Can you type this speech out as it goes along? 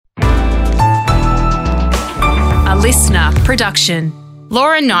listener production.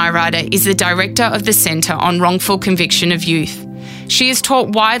 Laura Nirider is the director of the Centre on Wrongful Conviction of Youth. She has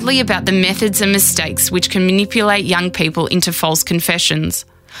taught widely about the methods and mistakes which can manipulate young people into false confessions.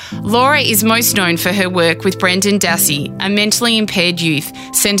 Laura is most known for her work with Brendan Dassey, a mentally impaired youth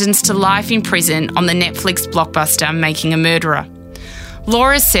sentenced to life in prison on the Netflix blockbuster Making a Murderer.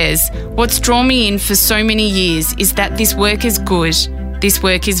 Laura says, "What's drawn me in for so many years is that this work is good, this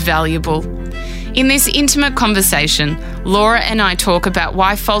work is valuable." In this intimate conversation, Laura and I talk about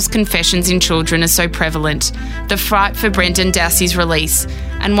why false confessions in children are so prevalent, the fight for Brendan Dassey's release,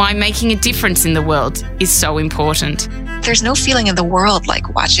 and why making a difference in the world is so important. There's no feeling in the world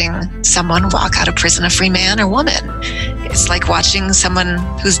like watching someone walk out of prison a free man or woman. It's like watching someone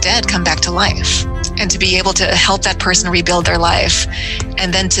who's dead come back to life. And to be able to help that person rebuild their life,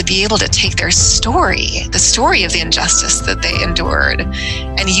 and then to be able to take their story, the story of the injustice that they endured,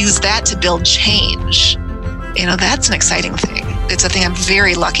 and use that to build change, that's an exciting thing. It's a thing I'm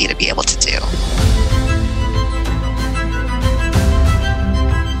very lucky to be able to do.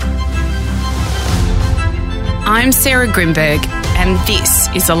 I'm Sarah Grimberg, and this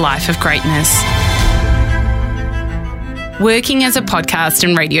is A Life of Greatness. Working as a podcast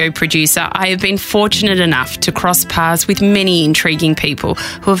and radio producer, I have been fortunate enough to cross paths with many intriguing people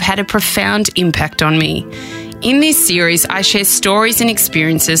who have had a profound impact on me. In this series, I share stories and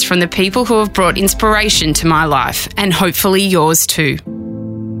experiences from the people who have brought inspiration to my life, and hopefully yours too.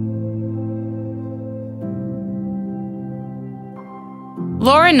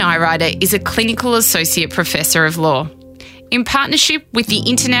 Laura Nirider is a clinical associate professor of law. In partnership with the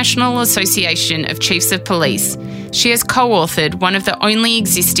International Association of Chiefs of Police, she has co-authored one of the only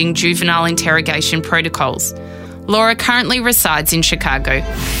existing juvenile interrogation protocols. Laura currently resides in Chicago.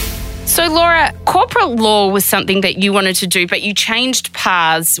 So Laura, corporate law was something that you wanted to do, but you changed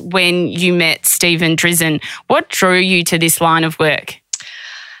paths when you met Stephen Drizin. What drew you to this line of work?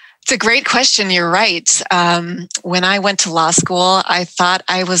 It's a great question. You're right. When I went to law school, I thought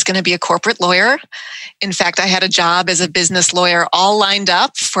I was going to be a corporate lawyer. In fact, I had a job as a business lawyer all lined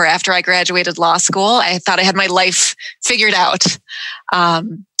up for after I graduated law school. I thought I had my life figured out.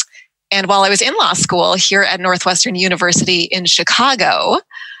 And while I was in law school here at Northwestern University in Chicago,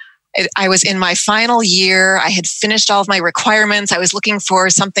 I was in my final year. I had finished all of my requirements. I was looking for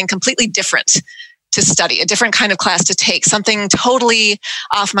something completely different to study, a different kind of class to take, something totally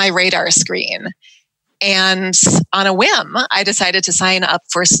off my radar screen. And on a whim, I decided to sign up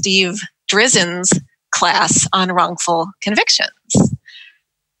for Steve Drizin's class on wrongful convictions.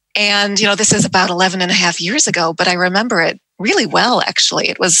 And, this is about 11 and a half years ago, but I remember it really well, actually.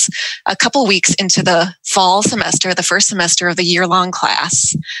 It was a couple weeks into the fall semester, the first semester of the year-long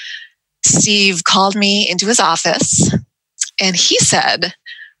class. Steve called me into his office and he said,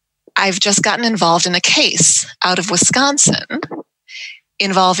 "I've just gotten involved in a case out of Wisconsin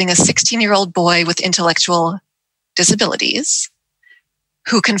involving a 16-year-old boy with intellectual disabilities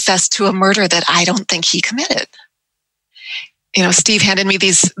who confessed to a murder that I don't think he committed." Steve handed me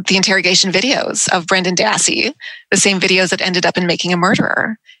the interrogation videos of Brendan Dassey, the same videos that ended up in Making a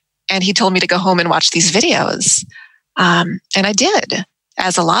Murderer. And he told me to go home and watch these videos. And I did.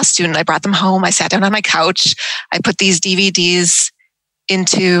 As a law student, I brought them home. I sat down on my couch. I put these DVDs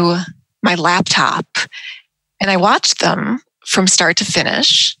into my laptop and I watched them from start to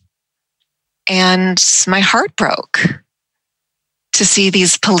finish. And my heart broke to see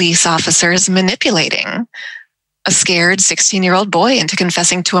these police officers manipulating a scared 16-year-old boy into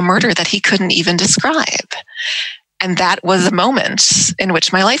confessing to a murder that he couldn't even describe. And that was a moment in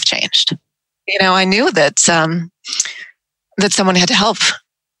which my life changed. I knew that that someone had to help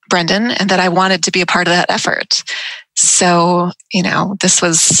Brendan and that I wanted to be a part of that effort. So, this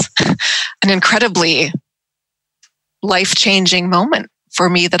was an incredibly life-changing moment for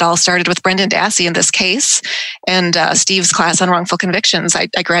me that all started with Brendan Dassey in this case and Steve's class on wrongful convictions. I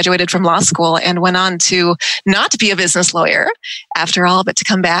graduated from law school and went on to not be a business lawyer after all, but to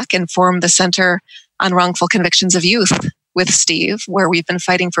come back and form the Center on Wrongful Convictions of Youth with Steve, where we've been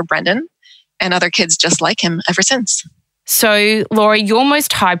fighting for Brendan and other kids just like him ever since. So, Laura, your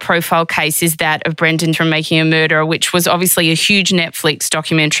most high-profile case is that of Brendan from Making a Murderer, which was obviously a huge Netflix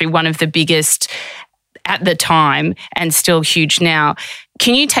documentary, one of the biggest at the time and still huge now.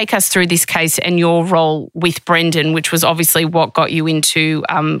 Can you take us through this case and your role with Brendan, which was obviously what got you into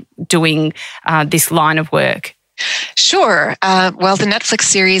doing this line of work? Sure. Well, the Netflix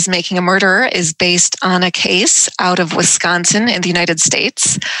series Making a Murderer is based on a case out of Wisconsin in the United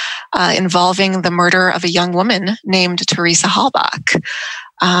States involving the murder of a young woman named Teresa Halbach.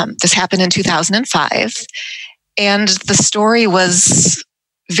 This happened in 2005. And the story was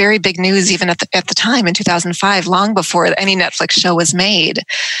very big news even at the time in 2005, long before any Netflix show was made,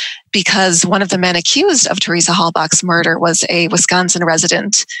 because one of the men accused of Teresa Halbach's murder was a Wisconsin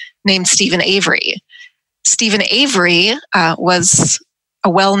resident named Stephen Avery. Stephen Avery was a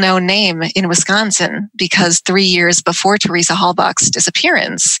well-known name in Wisconsin because 3 years before Teresa Halbach's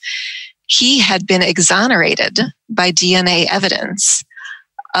disappearance, he had been exonerated by DNA evidence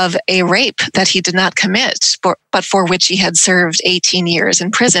of a rape that he did not commit, but for which he had served 18 years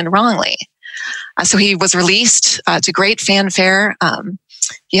in prison wrongly. So he was released to great fanfare.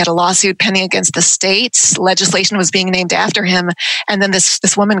 He had a lawsuit pending against the state. Legislation was being named after him. And then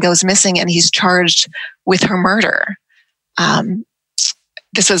this woman goes missing and he's charged with her murder.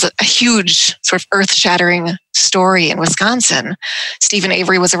 This was a huge, sort of earth-shattering story in Wisconsin. Stephen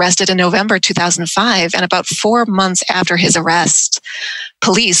Avery was arrested in November 2005, and about 4 months after his arrest,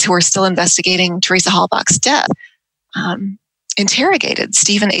 police who were still investigating Teresa Halbach's death interrogated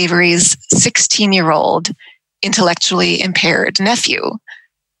Stephen Avery's 16-year-old intellectually impaired nephew,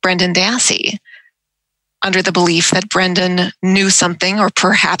 Brendan Dassey, under the belief that Brendan knew something or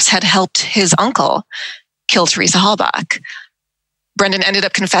perhaps had helped his uncle kill Teresa Halbach. Brendan ended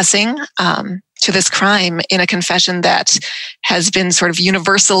up confessing to this crime in a confession that has been sort of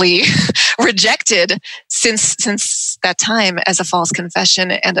universally rejected since that time as a false confession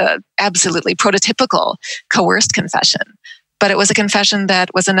and a absolutely prototypical coerced confession. But it was a confession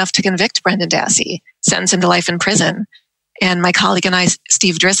that was enough to convict Brendan Dassey, sentence him to life in prison. And my colleague and I,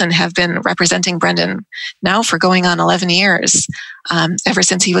 Steve Drisson, have been representing Brendan now for going on 11 years, ever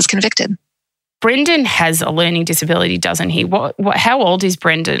since he was convicted. Brendan has a learning disability, doesn't he? How old is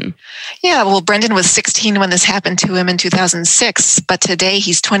Brendan? Yeah, well, Brendan was 16 when this happened to him in 2006, but today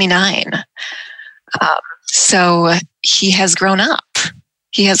he's 29. So he has grown up.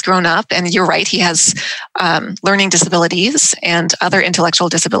 He has grown up, and you're right, he has learning disabilities and other intellectual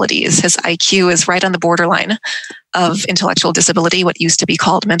disabilities. His IQ is right on the borderline of intellectual disability, what used to be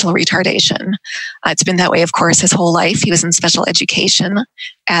called mental retardation. It's been that way, of course, his whole life. He was in special education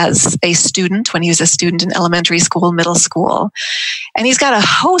as a student when he was a student in elementary school, middle school. And he's got a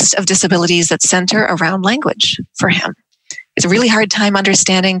host of disabilities that center around language for him. It's a really hard time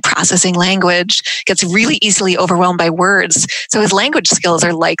understanding, processing language, gets really easily overwhelmed by words. So his language skills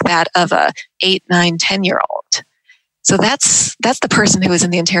are like that of a 8, 9, 10-year-old. So that's the person who was in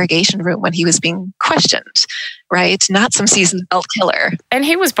the interrogation room when he was being questioned, right? Not some seasoned belt killer. And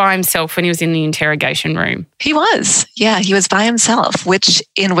he was by himself when he was in the interrogation room. He was. Yeah, he was by himself, which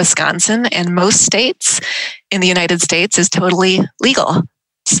in Wisconsin and most states in the United States is totally legal.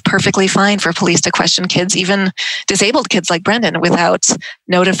 It's perfectly fine for police to question kids, even disabled kids like Brendan, without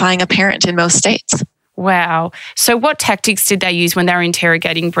notifying a parent in most states. Wow. So what tactics did they use when they were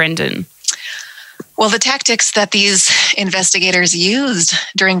interrogating Brendan? Well, the tactics that these investigators used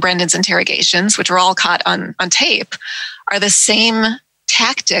during Brendan's interrogations, which were all caught on tape, are the same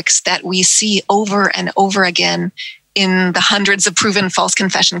tactics that we see over and over again in the hundreds of proven false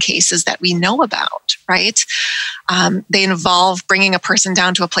confession cases that we know about, right? They involve bringing a person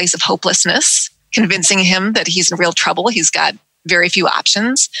down to a place of hopelessness, convincing him that he's in real trouble, he's got very few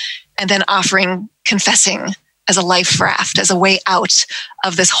options, and then offering confessing as a life raft, as a way out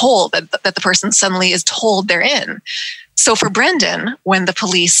of this hole that the person suddenly is told they're in. So for Brendan, when the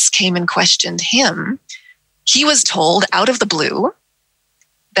police came and questioned him, he was told out of the blue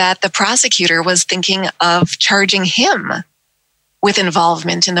that the prosecutor was thinking of charging him with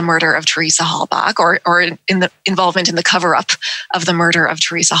involvement in the murder of Teresa Halbach or in the involvement in the cover-up of the murder of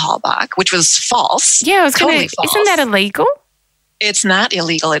Teresa Halbach, which was false. Yeah, totally false. Isn't that illegal? It's not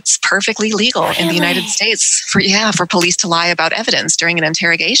illegal. It's perfectly legal in the United States for police to lie about evidence during an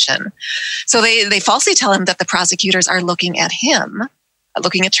interrogation. So they falsely tell him that the prosecutors are looking at him,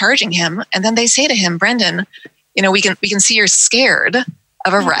 looking at charging him, and then they say to him, Brendan, we can see you're scared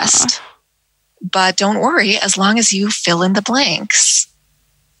of arrest, but don't worry, as long as you fill in the blanks,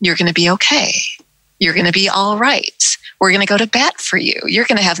 you're going to be okay. You're going to be all right. We're going to go to bat for you. You're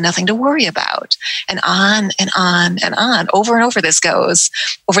going to have nothing to worry about. And on and on and on. Over and over this goes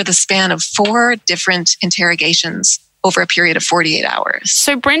over the span of 4 different interrogations over a period of 48 hours.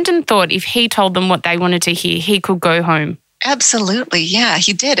 So Brendan thought if he told them what they wanted to hear, he could go home. Absolutely. Yeah,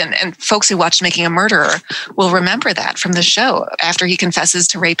 he did. And folks who watched Making a Murderer will remember that from the show. After he confesses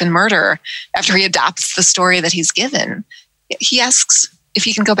to rape and murder, after he adopts the story that he's given, he asks if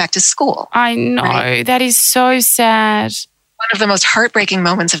he can go back to school. I know. Right? That is so sad. One of the most heartbreaking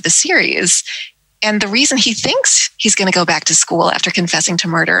moments of the series. And the reason he thinks he's going to go back to school after confessing to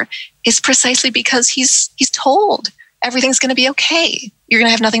murder is precisely because he's told everything's going to be okay. You're going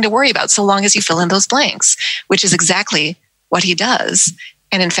to have nothing to worry about so long as you fill in those blanks, which is exactly what he does.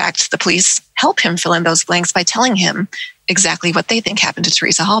 And in fact, the police help him fill in those blanks by telling him exactly what they think happened to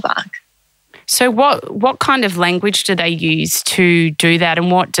Teresa Halbach. So what kind of language do they use to do that,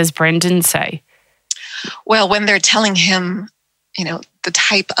 and what does Brendan say? Well, when they're telling him, the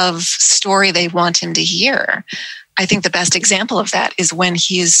type of story they want him to hear, I think the best example of that is when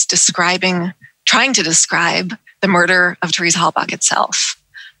he's trying to describe the murder of Teresa Halbach itself.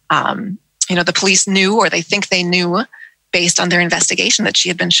 The police knew, or they think they knew, based on their investigation, that she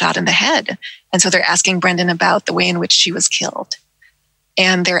had been shot in the head. And so they're asking Brendan about the way in which she was killed.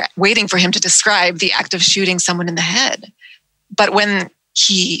 And they're waiting for him to describe the act of shooting someone in the head. But when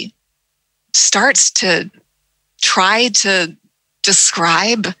he starts to try to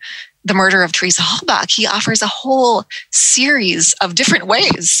describe the murder of Teresa Halbach, he offers a whole series of different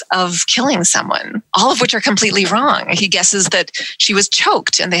ways of killing someone, all of which are completely wrong. He guesses that she was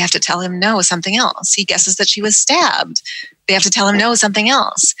choked, and they have to tell him no, something else. He guesses that she was stabbed. They have to tell him no, something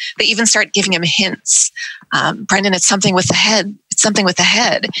else. They even start giving him hints. Brendan, it's something with the head. It's something with the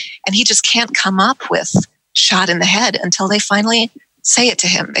head. And he just can't come up with shot in the head until they finally say it to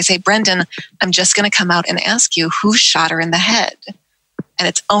him. They say, Brendan, I'm just going to come out and ask you who shot her in the head. And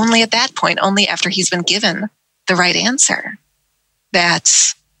it's only at that point, only after he's been given the right answer, that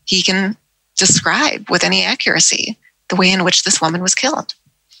he can describe with any accuracy the way in which this woman was killed.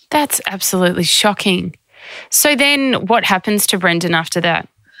 That's absolutely shocking. So then what happens to Brendan after that?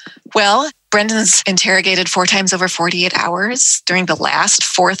 Well, Brendan's interrogated 4 times over 48 hours. During the last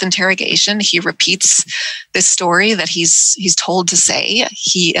 4th interrogation, he repeats this story that he's told to say.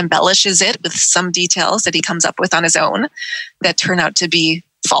 He embellishes it with some details that he comes up with on his own that turn out to be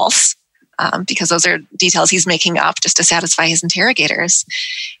false, because those are details he's making up just to satisfy his interrogators.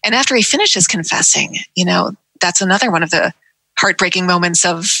 And after he finishes confessing, that's another one of the heartbreaking moments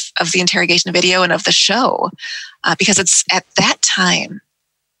of the interrogation video and of the show, because it's at that time,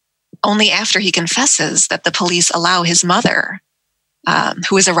 only after he confesses, that the police allow his mother,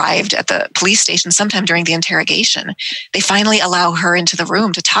 who has arrived at the police station sometime during the interrogation, they finally allow her into the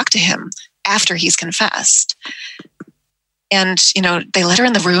room to talk to him after he's confessed. And, they let her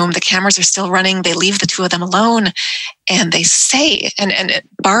in the room. The cameras are still running. They leave the 2 of them alone. And they say, and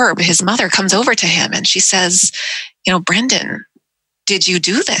Barb, his mother, comes over to him and she says, Brendan, did you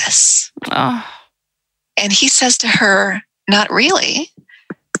do this? Oh. And he says to her, not really.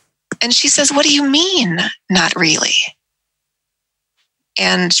 And she says, what do you mean, not really?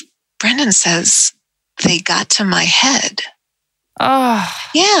 And Brendan says, they got to my head. Oh.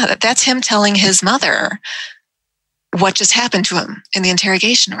 Yeah, that's him telling his mother what just happened to him in the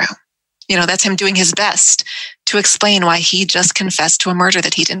interrogation room. That's him doing his best to explain why he just confessed to a murder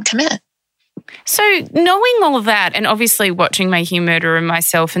that he didn't commit. So knowing all of that, and obviously watching Making a Murderer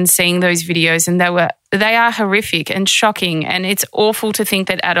myself and seeing those videos, and they are horrific and shocking, and it's awful to think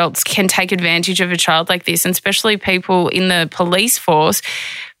that adults can take advantage of a child like this, and especially people in the police force.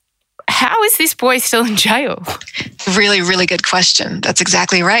 How is this boy still in jail? Really, really good question. That's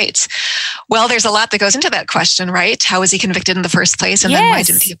exactly right. Well, there's a lot that goes into that question, right? How was he convicted in the first place? And then why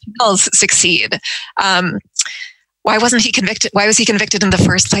didn't the appeals succeed? Why wasn't he convicted? Why was he convicted in the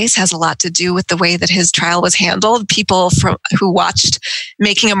first place has a lot to do with the way that his trial was handled. People who watched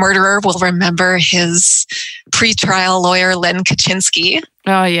Making a Murderer will remember his pretrial lawyer, Len Kaczynski.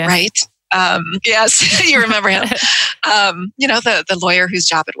 Oh, yeah. Right? Yes, you remember him. The lawyer whose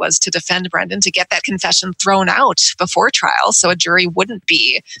job it was to defend Brendan, to get that confession thrown out before trial so a jury wouldn't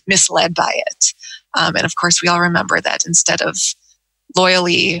be misled by it. And of course, we all remember that instead of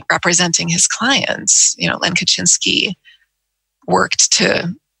loyally representing his clients, Len Kaczynski worked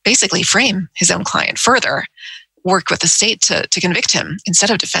to basically frame his own client further, work with the state to convict him instead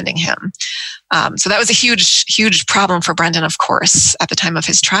of defending him. So that was a huge, huge problem for Brendan, of course, at the time of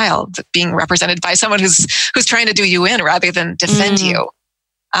his trial, being represented by someone who's trying to do you in rather than defend you.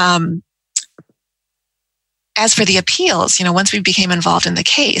 As for the appeals, once we became involved in the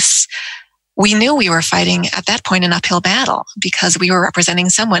case, we knew we were fighting at that point an uphill battle because we were representing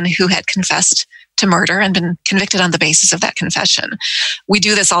someone who had confessed to murder and been convicted on the basis of that confession. We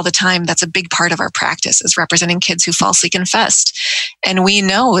do this all the time. That's a big part of our practice, is representing kids who falsely confessed. And we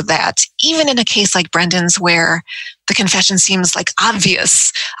know that even in a case like Brendan's, where the confession seems like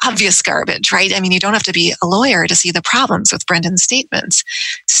obvious garbage, right? I mean, you don't have to be a lawyer to see the problems with Brendan's statements.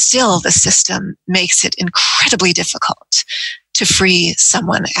 Still, the system makes it incredibly difficult to free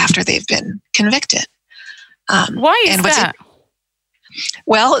someone after they've been convicted. Why is that?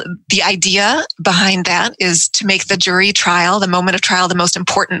 Well, the idea behind that is to make the jury trial, the moment of trial, the most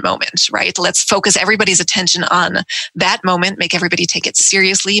important moment, right? Let's focus everybody's attention on that moment, make everybody take it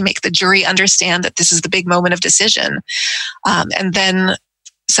seriously, make the jury understand that this is the big moment of decision. And then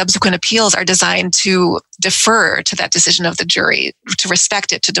subsequent appeals are designed to defer to that decision of the jury, to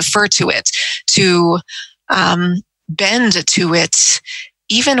respect it, to defer to it, to bend to it,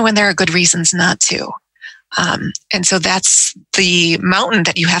 even when there are good reasons not to. And so that's the mountain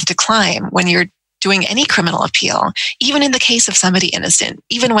that you have to climb when you're doing any criminal appeal, even in the case of somebody innocent,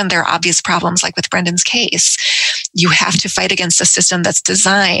 even when there are obvious problems like with Brendan's case. You have to fight against a system that's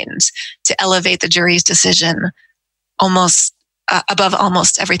designed to elevate the jury's decision almost above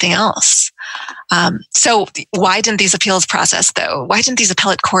almost everything else. So why didn't these appeals process, though? Why didn't these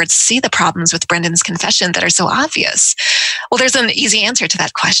appellate courts see the problems with Brendan's confession that are so obvious? Well, there's an easy answer to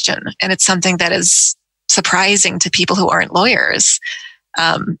that question, and it's something that is surprising to people who aren't lawyers.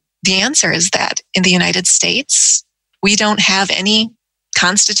 The answer is that in the United States, we don't have any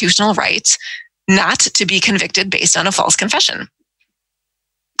constitutional right not to be convicted based on a false confession.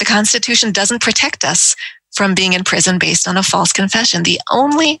 The Constitution doesn't protect us from being in prison based on a false confession. The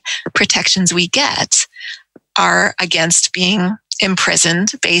only protections we get are against being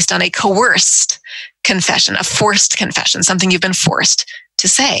imprisoned based on a coerced confession, a forced confession, something you've been forced to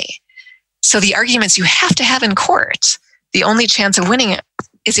say. So the arguments you have to have in court, the only chance of winning it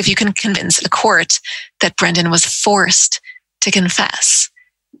is if you can convince a court that Brendan was forced to confess.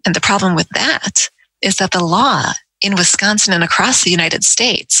 And the problem with that is that the law in Wisconsin and across the United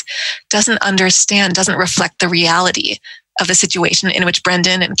States doesn't reflect the reality of the situation in which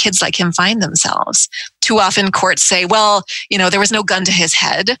Brendan and kids like him find themselves. Too often courts say, well, there was no gun to his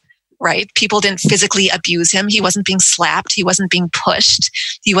head, right? People didn't physically abuse him. He wasn't being slapped. He wasn't being pushed.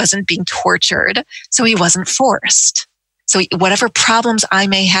 He wasn't being tortured. So he wasn't forced. So whatever problems I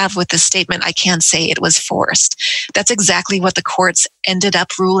may have with this statement, I can't say it was forced. That's exactly what the courts ended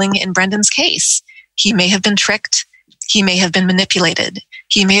up ruling in Brendan's case. He may have been tricked. He may have been manipulated.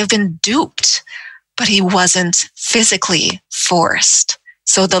 He may have been duped, but he wasn't physically forced.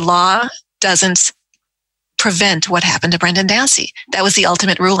 So the law doesn't prevent what happened to Brendan Dassey. That was the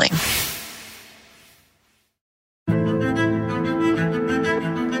ultimate ruling.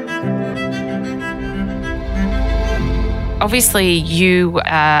 Obviously, you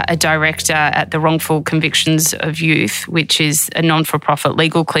are a director at the Wrongful Convictions of Youth, which is a non-for-profit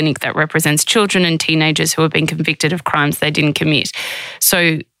legal clinic that represents children and teenagers who have been convicted of crimes they didn't commit.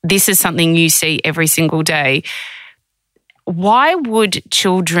 So this is something you see every single day. Why would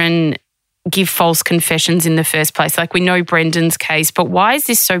children give false confessions in the first place? Like, we know Brendan's case, but why is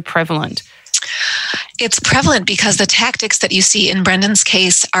this so prevalent? It's prevalent because the tactics that you see in Brendan's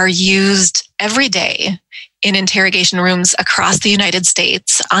case are used every day in interrogation rooms across the United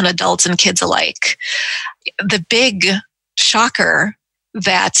States on adults and kids alike. The big shocker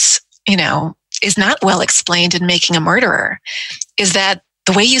that, is not well explained in Making a Murderer is that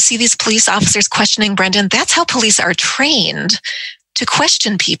the way you see these police officers questioning Brendan, that's how police are trained to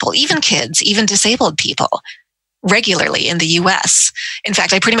question people, even kids, even disabled people, regularly in the US. In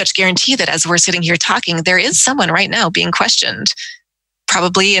fact, I pretty much guarantee that as we're sitting here talking, there is someone right now being questioned,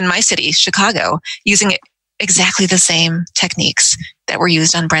 probably in my city, Chicago, using exactly the same techniques that were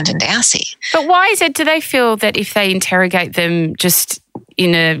used on Brendan Dassey. But why is it, do they feel that if they interrogate them just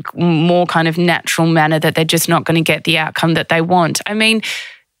in a more kind of natural manner that they're just not going to get the outcome that they want? I mean,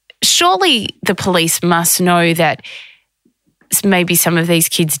 surely the police must know that maybe some of these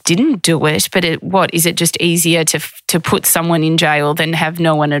kids didn't do it, but is it just easier to put someone in jail than have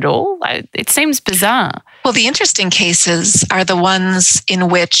no one at all? It seems bizarre. Well, the interesting cases are the ones in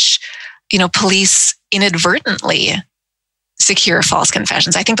which, police inadvertently secure false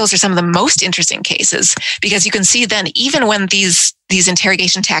confessions. I think those are some of the most interesting cases because you can see then, even when these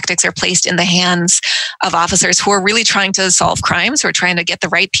interrogation tactics are placed in the hands of officers who are really trying to solve crimes, who are trying to get the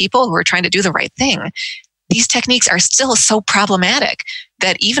right people, who are trying to do the right thing, these techniques are still so problematic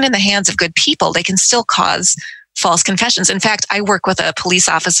that even in the hands of good people, they can still cause false confessions. In fact, I work with a police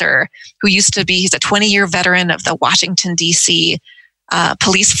officer who he's a 20-year veteran of the Washington, D.C.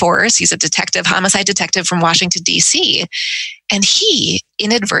 Police force. He's a homicide detective from Washington, D.C. And he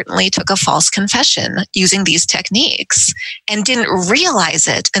inadvertently took a false confession using these techniques and didn't realize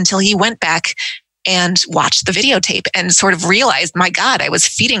it until he went back and watched the videotape and sort of realized, my God, I was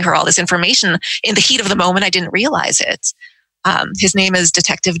feeding her all this information in the heat of the moment. I didn't realize it. His name is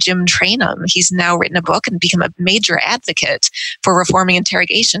Detective Jim Trainum. He's now written a book and become a major advocate for reforming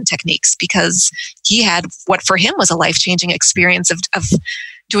interrogation techniques because he had what for him was a life-changing experience of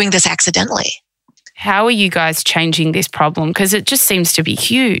doing this accidentally. How are you guys changing this problem? Because it just seems to be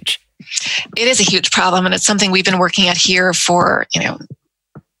huge. It is a huge problem, and it's something we've been working at here for,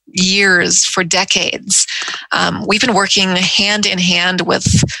 years, for decades. We've been working hand in hand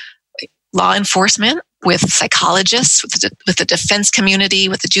with law enforcement, with psychologists, with the defense community,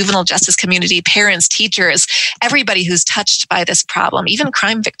 with the juvenile justice community, parents, teachers, everybody who's touched by this problem, even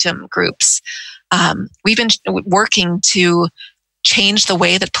crime victim groups. We've been working to change the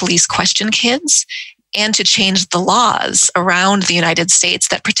way that police question kids and to change the laws around the United States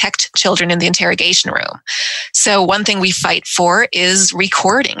that protect children in the interrogation room. So one thing we fight for is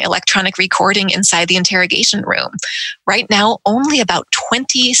recording, electronic recording inside the interrogation room. Right now, only about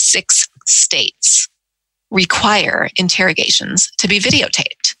 26 states require interrogations to be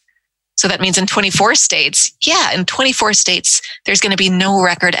videotaped. So that means in 24 states, there's going to be no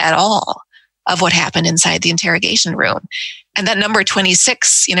record at all of what happened inside the interrogation room. And that number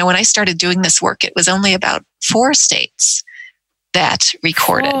 26, when I started doing this work, it was only about 4 states that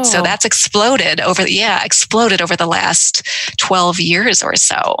recorded. Oh. So that's exploded over the last 12 years or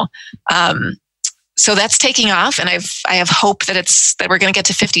so. So that's taking off, and I have hope that we're going to get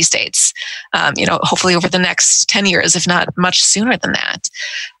to 50 states, hopefully over the next 10 years, if not much sooner than that.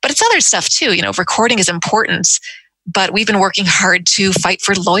 But it's other stuff too. Recording is important, but we've been working hard to fight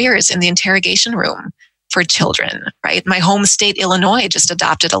for lawyers in the interrogation room for children, right? My home state, Illinois, just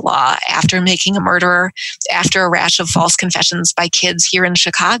adopted a law after a rash of false confessions by kids here in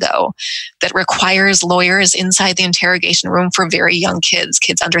Chicago, that requires lawyers inside the interrogation room for very young kids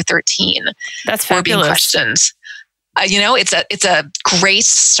under 13. That's fabulous. Being questioned. It's a great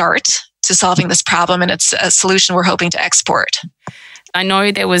start to solving this problem, and it's a solution we're hoping to export. I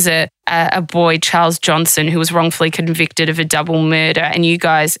know there was a boy, Charles Johnson, who was wrongfully convicted of a double murder, and you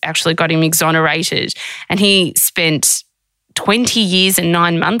guys actually got him exonerated, and he spent 20 years and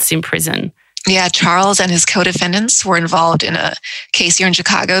 9 months in prison. Yeah, Charles and his co-defendants were involved in a case here in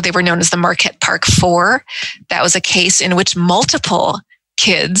Chicago. They were known as the Marquette Park Four. That was a case in which multiple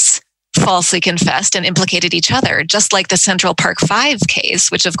kids falsely confessed and implicated each other, just like the Central Park 5 case,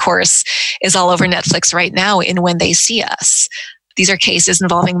 which of course is all over Netflix right now in When They See Us. These are cases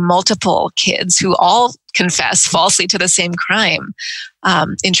involving multiple kids who all confess falsely to the same crime.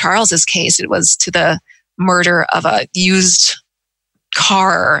 In Charles's case, it was to the murder of a used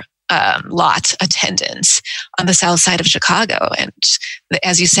car lot attendant on the south side of Chicago. And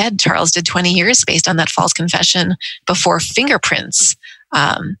as you said, Charles did 20 years based on that false confession before fingerprints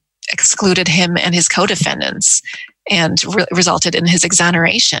excluded him and his co-defendants and resulted in his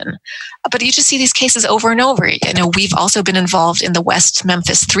exoneration. But you just see these cases over and over. We've also been involved in the West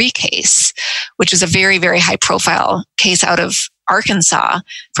Memphis 3 case, which is a very, very high profile case out of Arkansas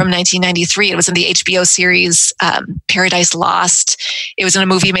from 1993. It was in the HBO series Paradise Lost. It was in a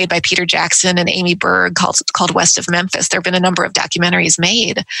movie made by Peter Jackson and Amy Berg called West of Memphis. There have been a number of documentaries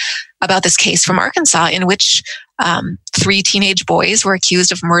made about this case from Arkansas in which 3 teenage boys were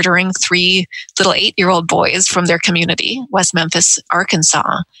accused of murdering 3 little 8-year-old boys from their community, West Memphis,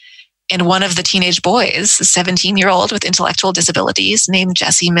 Arkansas. And one of the teenage boys, a 17-year-old with intellectual disabilities named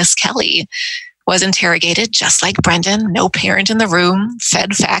Jesse Miss Kelly, was interrogated just like Brendan, no parent in the room,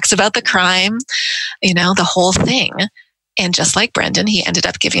 fed facts about the crime, the whole thing. And just like Brendan, he ended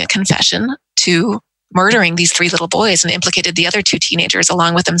up giving a confession to murdering these 3 little boys and implicated the other 2 teenagers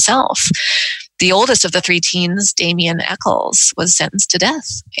along with himself. The oldest of the 3 teens, Damian Eccles, was sentenced to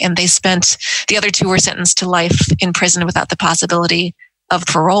death. And the other 2 were sentenced to life in prison without the possibility of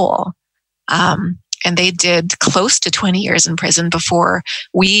parole. And they did close to 20 years in prison before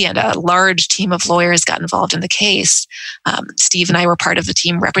we and a large team of lawyers got involved in the case. Steve and I were part of the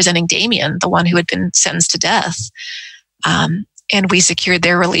team representing Damian, the one who had been sentenced to death. And we secured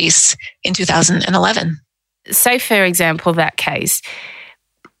their release in 2011. Say, for example, that case.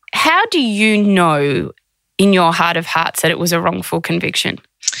 How do you know in your heart of hearts that it was a wrongful conviction?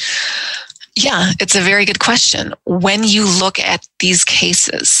 Yeah, it's a very good question. When you look at these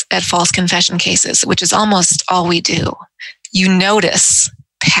cases, at false confession cases, which is almost all we do, you notice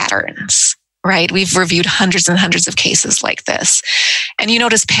patterns, right? We've reviewed hundreds and hundreds of cases like this. And you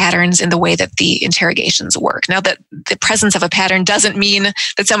notice patterns in the way that the interrogations work. Now, that the presence of a pattern doesn't mean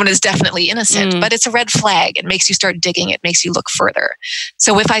that someone is definitely innocent, but it's a red flag. It makes you start digging. It makes you look further.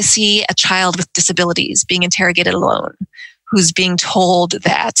 So if I see a child with disabilities being interrogated alone, who's being told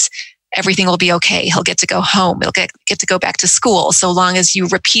that everything will be okay, he'll get to go home, he'll get to go back to school, so long as you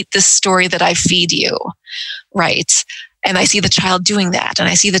repeat this story that I feed you, right? And I see the child doing that. And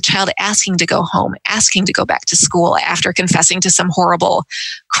I see the child asking to go home, asking to go back to school after confessing to some horrible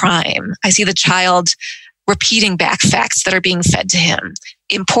crime. I see the child repeating back facts that are being fed to him.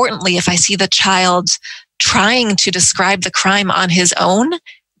 Importantly, if I see the child trying to describe the crime on his own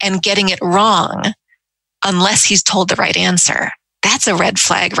and getting it wrong, unless he's told the right answer, that's a red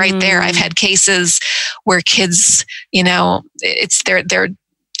flag right there. I've had cases where kids, they're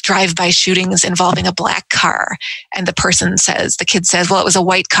drive-by shootings involving a black car, and the kid says, well, it was a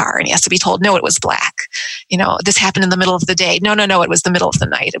white car, and he has to be told, no, it was black. This happened in the middle of the day. No, it was the middle of the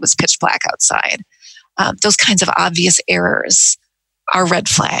night. It was pitch black outside. Those kinds of obvious errors are red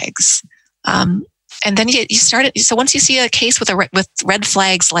flags. And then you start it. So once you see a case with red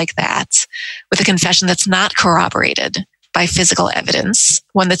flags like that, with a confession that's not corroborated by physical evidence,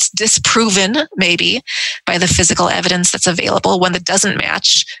 one that's disproven maybe by the physical evidence that's available, one that doesn't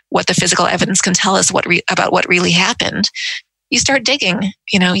match what the physical evidence can tell us about what really happened, you start digging.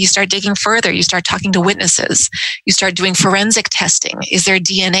 You start digging further. You start talking to witnesses. You start doing forensic testing. Is there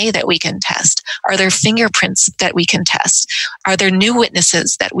DNA that we can test? Are there fingerprints that we can test? Are there new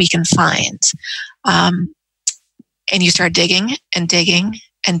witnesses that we can find? And you start digging and digging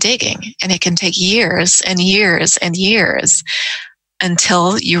and digging. And it can take years and years and years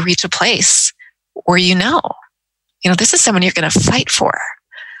until you reach a place where this is someone you're going to fight for.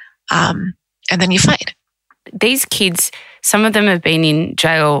 And then you fight. These kids, some of them have been in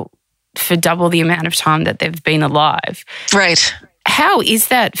jail for double the amount of time that they've been alive. Right. How is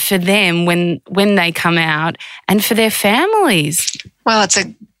that for them when they come out, and for their families? Well, it's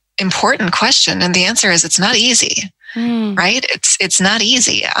an important question. And the answer is it's not easy, right? It's not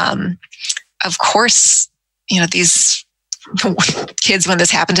easy. Of course, these kids, when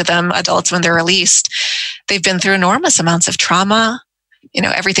this happened to them, adults, when they're released, they've been through enormous amounts of trauma.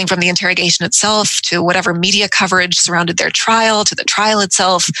 Everything from the interrogation itself to whatever media coverage surrounded their trial, to the trial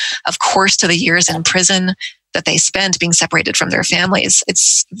itself, of course, to the years in prison that they spent being separated from their families.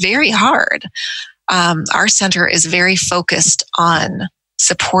 It's very hard. Our center is very focused on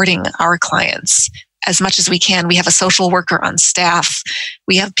supporting our clients as much as we can. We have a social worker on staff.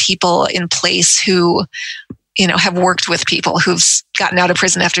 We have people in place who have worked with people who've gotten out of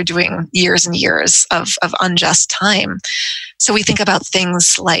prison after doing years and years of unjust time. So we think about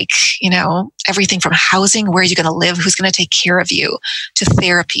things like, everything from housing, where are you going to live, who's going to take care of you, to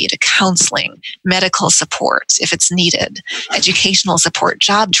therapy, to counseling, medical support if it's needed, educational support,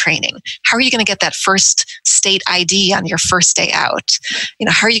 job training. How are you going to get that first state ID on your first day out?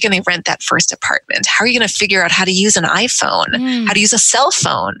 How are you going to rent that first apartment? How are you going to figure out how to use an iPhone, how to use a cell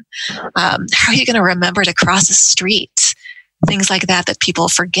phone? How are you going to remember to cross a street? Things like that people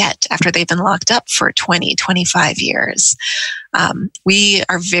forget after they've been locked up for 20, 25 years. We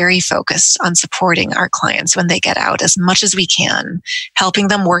are very focused on supporting our clients when they get out as much as we can, helping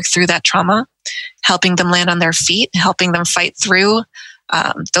them work through that trauma, helping them land on their feet, helping them fight through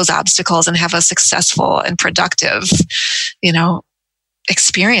those obstacles and have a successful and productive,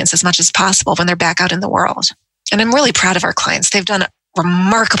 experience as much as possible when they're back out in the world. And I'm really proud of our clients. They've done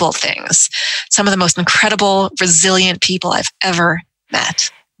remarkable things. Some of the most incredible, resilient people I've ever met.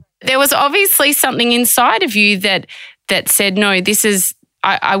 There was obviously something inside of you that said, no,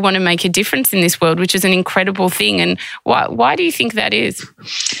 I want to make a difference in this world, which is an incredible thing. And why do you think that is?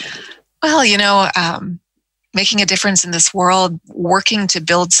 Well, making a difference in this world, working to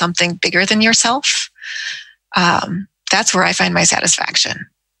build something bigger than yourself, that's where I find my satisfaction,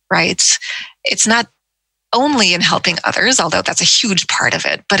 right? It's not only in helping others, although that's a huge part of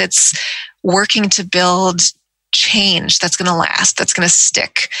it, but it's working to build change that's going to last, that's going to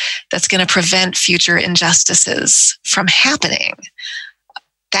stick, that's going to prevent future injustices from happening.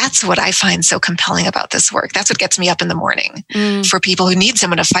 That's what I find so compelling about this work. That's what gets me up in the morning for people who need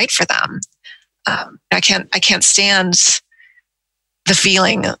someone to fight for them. I can't stand the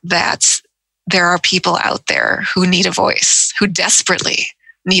feeling that there are people out there who need a voice, who desperately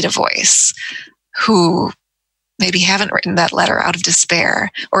need a voice, who maybe haven't written that letter out of despair,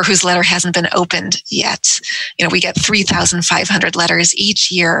 or whose letter hasn't been opened yet. We get 3,500 letters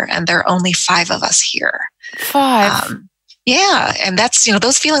each year, and there are only 5 of us here. 5? Yeah. And that's,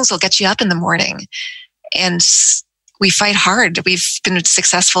 those feelings will get you up in the morning. And we fight hard. We've been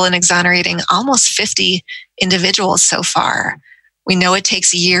successful in exonerating almost 50 individuals so far. We know it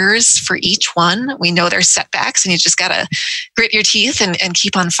takes years for each one. We know there's setbacks, and you just got to grit your teeth and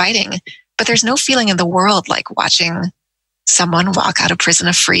keep on fighting. But there's no feeling in the world like watching someone walk out of prison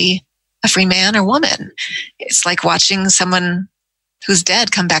a free man or woman. It's like watching someone who's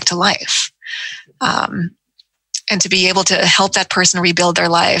dead come back to life. And to be able to help that person rebuild their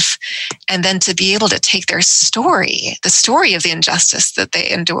life, and then to be able to take their story, the story of the injustice that they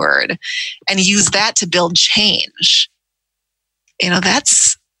endured, and use that to build change.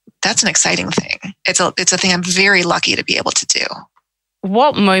 That's an exciting thing. It's a thing I'm very lucky to be able to do.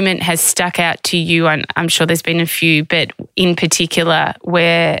 What moment has stuck out to you? I'm sure there's been a few, but in particular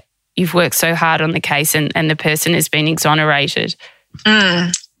where you've worked so hard on the case and the person has been exonerated?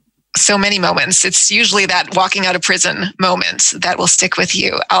 so many moments. It's usually that walking out of prison moment that will stick with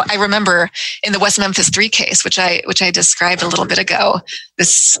you. I remember in the West Memphis 3 case, which I described a little bit ago,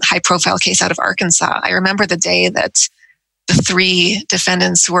 this high-profile case out of Arkansas. I remember the day that the 3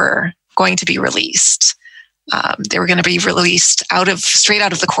 defendants were going to be released. They were going to be released straight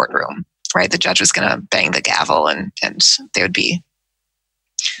out of the courtroom, right? The judge was going to bang the gavel and they would be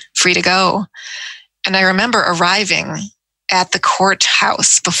free to go. And I remember arriving at the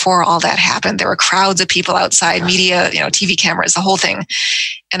courthouse before all that happened. There were crowds of people outside, media, TV cameras, the whole thing.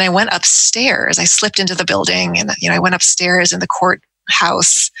 And I went upstairs. I slipped into the building and, I went upstairs in the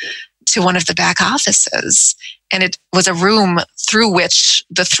courthouse to one of the back offices. And it was a room through which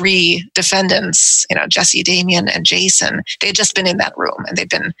the 3 defendants, Jesse, Damien, and Jason, they had just been in that room and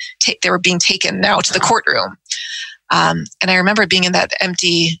they were being taken now to the courtroom. And I remember being in that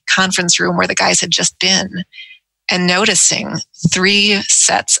empty conference room where the guys had just been and noticing 3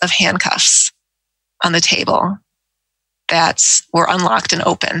 sets of handcuffs on the table that were unlocked and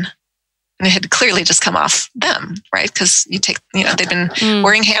open. And it had clearly just come off them, right? Because they'd been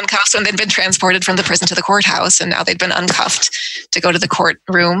wearing handcuffs when they'd been transported from the prison to the courthouse, and now they'd been uncuffed to go to the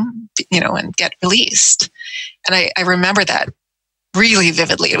courtroom, and get released. And I remember that really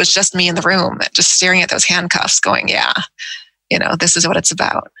vividly. It was just me in the room, just staring at those handcuffs going, yeah, this is what it's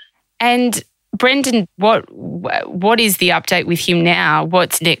about. And Brendan, what is the update with him now?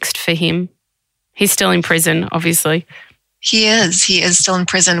 What's next for him? He's still in prison, obviously. He is still in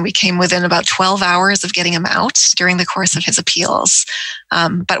prison. We came within about 12 hours of getting him out during the course of his appeals,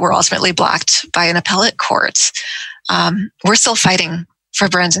 but were ultimately blocked by an appellate court. We're still fighting for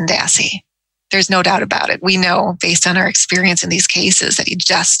Brendan Dassey. There's no doubt about it. We know, based on our experience in these cases, that you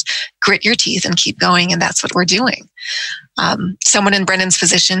just grit your teeth and keep going, and that's what we're doing. Someone in Brendan's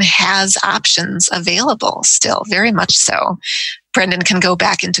position has options available still, very much so. Brendan can go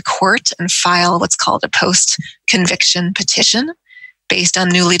back into court and file what's called a post-conviction petition based on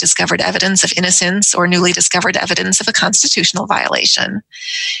newly discovered evidence of innocence or newly discovered evidence of a constitutional violation.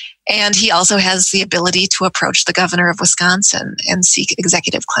 And he also has the ability to approach the governor of Wisconsin and seek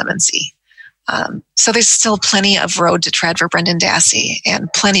executive clemency. So there's still plenty of road to tread for Brendan Dassey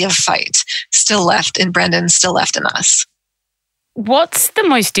and plenty of fight still left in Brendan, still left in us. What's the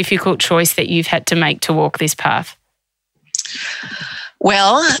most difficult choice that you've had to make to walk this path?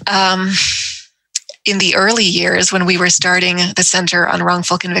 Well, in the early years when we were starting the Center on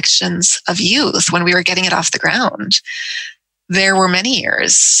Wrongful Convictions of Youth, when we were getting it off the ground, there were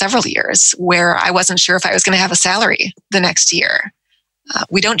several years, where I wasn't sure if I was going to have a salary the next year.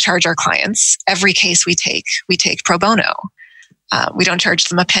 We don't charge our clients. Every case we take pro bono. We don't charge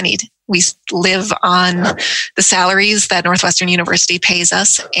them a penny. We live on the salaries that Northwestern University pays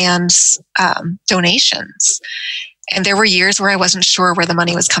us and donations. And there were years where I wasn't sure where the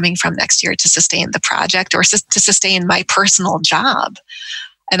money was coming from next year to sustain the project or to sustain my personal job.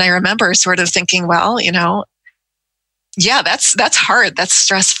 And I remember sort of thinking, well, yeah, that's hard. That's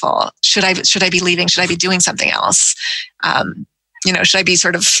stressful. Should I be leaving? Should I be doing something else? Should I be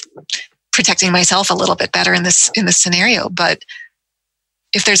sort of protecting myself a little bit better in this scenario? But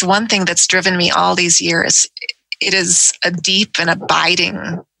if there's one thing that's driven me all these years, it is a deep and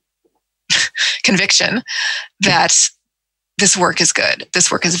abiding conviction that this work is good.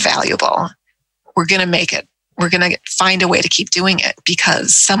 This work is valuable. We're going to make it. We're going to find a way to keep doing it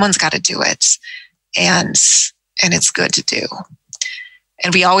because someone's got to do it. And it's good to do.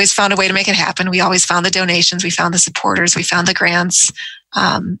 And we always found a way to make it happen. We always found the donations. We found the supporters. We found the grants.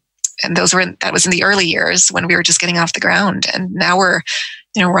 And that was in the early years when we were just getting off the ground. And now we're,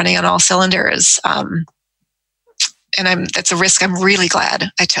 running on all cylinders. And that's a risk I'm really glad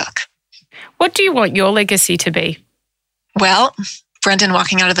I took. What do you want your legacy to be? Well, Brendan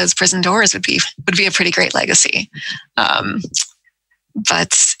walking out of those prison doors would be a pretty great legacy.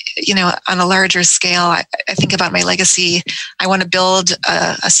 But, on a larger scale, I think about my legacy. I want to build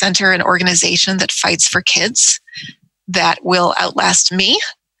a center, an organization that fights for kids, that will outlast me,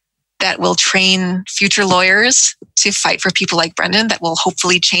 that will train future lawyers to fight for people like Brendan, that will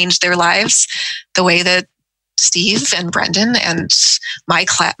hopefully change their lives the way that Steve and Brendan and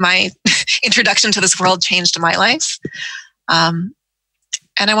my introduction to this world changed my life. And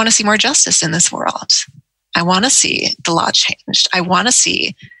I want to see more justice in this world. I want to see the law changed. I want to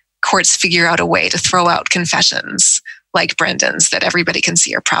see courts figure out a way to throw out confessions like Brendan's that everybody can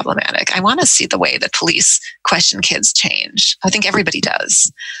see are problematic. I want to see the way that police question kids change. I think everybody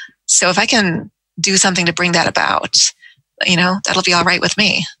does. So if I can do something to bring that about, that'll be all right with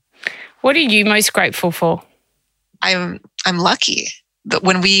me. What are you most grateful for? I'm lucky that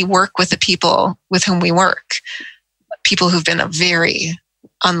when we work with the people with whom we work, people who've been very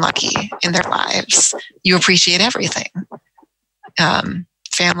unlucky in their lives, you appreciate everything.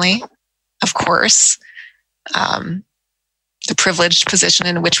 Family, of course, the privileged position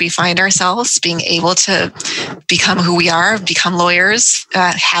in which we find ourselves, being able to become who we are, become lawyers,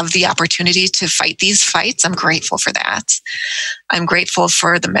 have the opportunity to fight these fights. I'm grateful for that. I'm grateful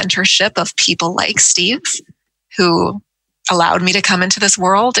for the mentorship of people like Steve, who allowed me to come into this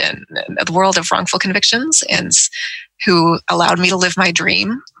world and the world of wrongful convictions, and who allowed me to live my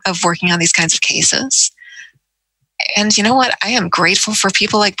dream of working on these kinds of cases. And you know what? I am grateful for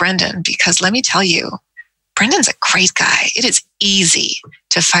people like Brendan, because let me tell you, Brendan's a great guy. It is easy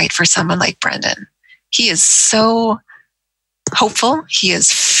to fight for someone like Brendan. He is so hopeful. He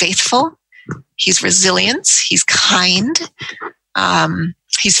is faithful. He's resilient. He's kind.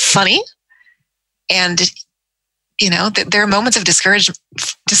 He's funny. And, you know, there are moments of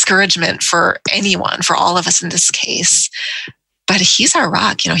discouragement for anyone, for all of us in this case. But he's our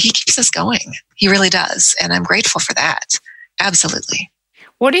rock. You know, he keeps us going. He really does. And I'm grateful for that. Absolutely.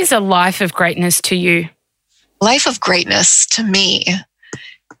 What is a life of greatness to you? Life of greatness to me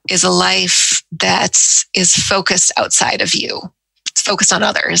is a life that is focused outside of you. It's focused on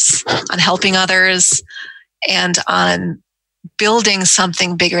others, on helping others, and on building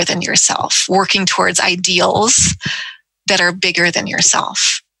something bigger than yourself, working towards ideals that are bigger than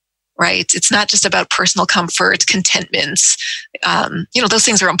yourself, right? It's not just about personal comfort, contentment. Those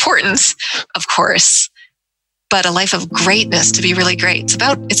things are important, of course, but a life of greatness, to be really great.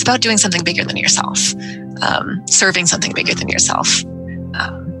 It's about doing something bigger than yourself, serving something bigger than yourself.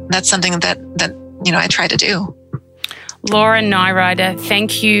 That's something that I try to do. Laura Nirider,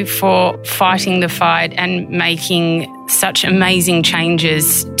 thank you for fighting the fight and making such amazing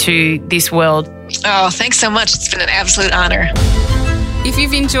changes to this world. Oh, thanks so much. It's been an absolute honor. If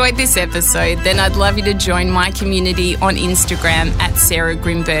you've enjoyed this episode, then I'd love you to join my community on Instagram at Sarah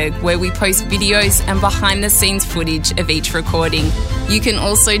Grimberg, where we post videos and behind-the-scenes footage of each recording. You can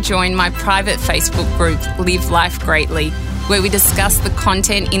also join my private Facebook group, Live Life Greatly, where we discuss the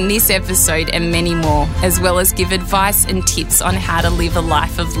content in this episode and many more, as well as give advice and tips on how to live a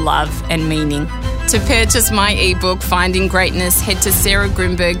life of love and meaning. To purchase my ebook, Finding Greatness, head to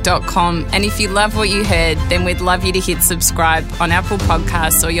sarahgrimberg.com. And if you love what you heard, then we'd love you to hit subscribe on Apple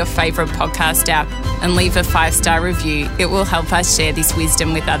Podcasts or your favourite podcast app and leave a 5-star review. It will help us share this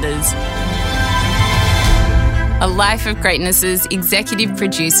wisdom with others. A Life of Greatness's executive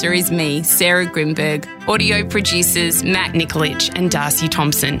producer is me, Sarah Grimberg. Audio producers Matt Nikolic and Darcy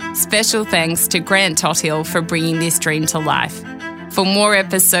Thompson. Special thanks to Grant Tothill for bringing this dream to life. For more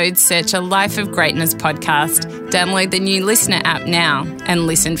episodes, search A Life of Greatness podcast, download the new Listener app now, and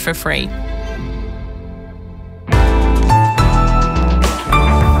listen for free.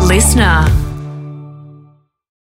 Listener.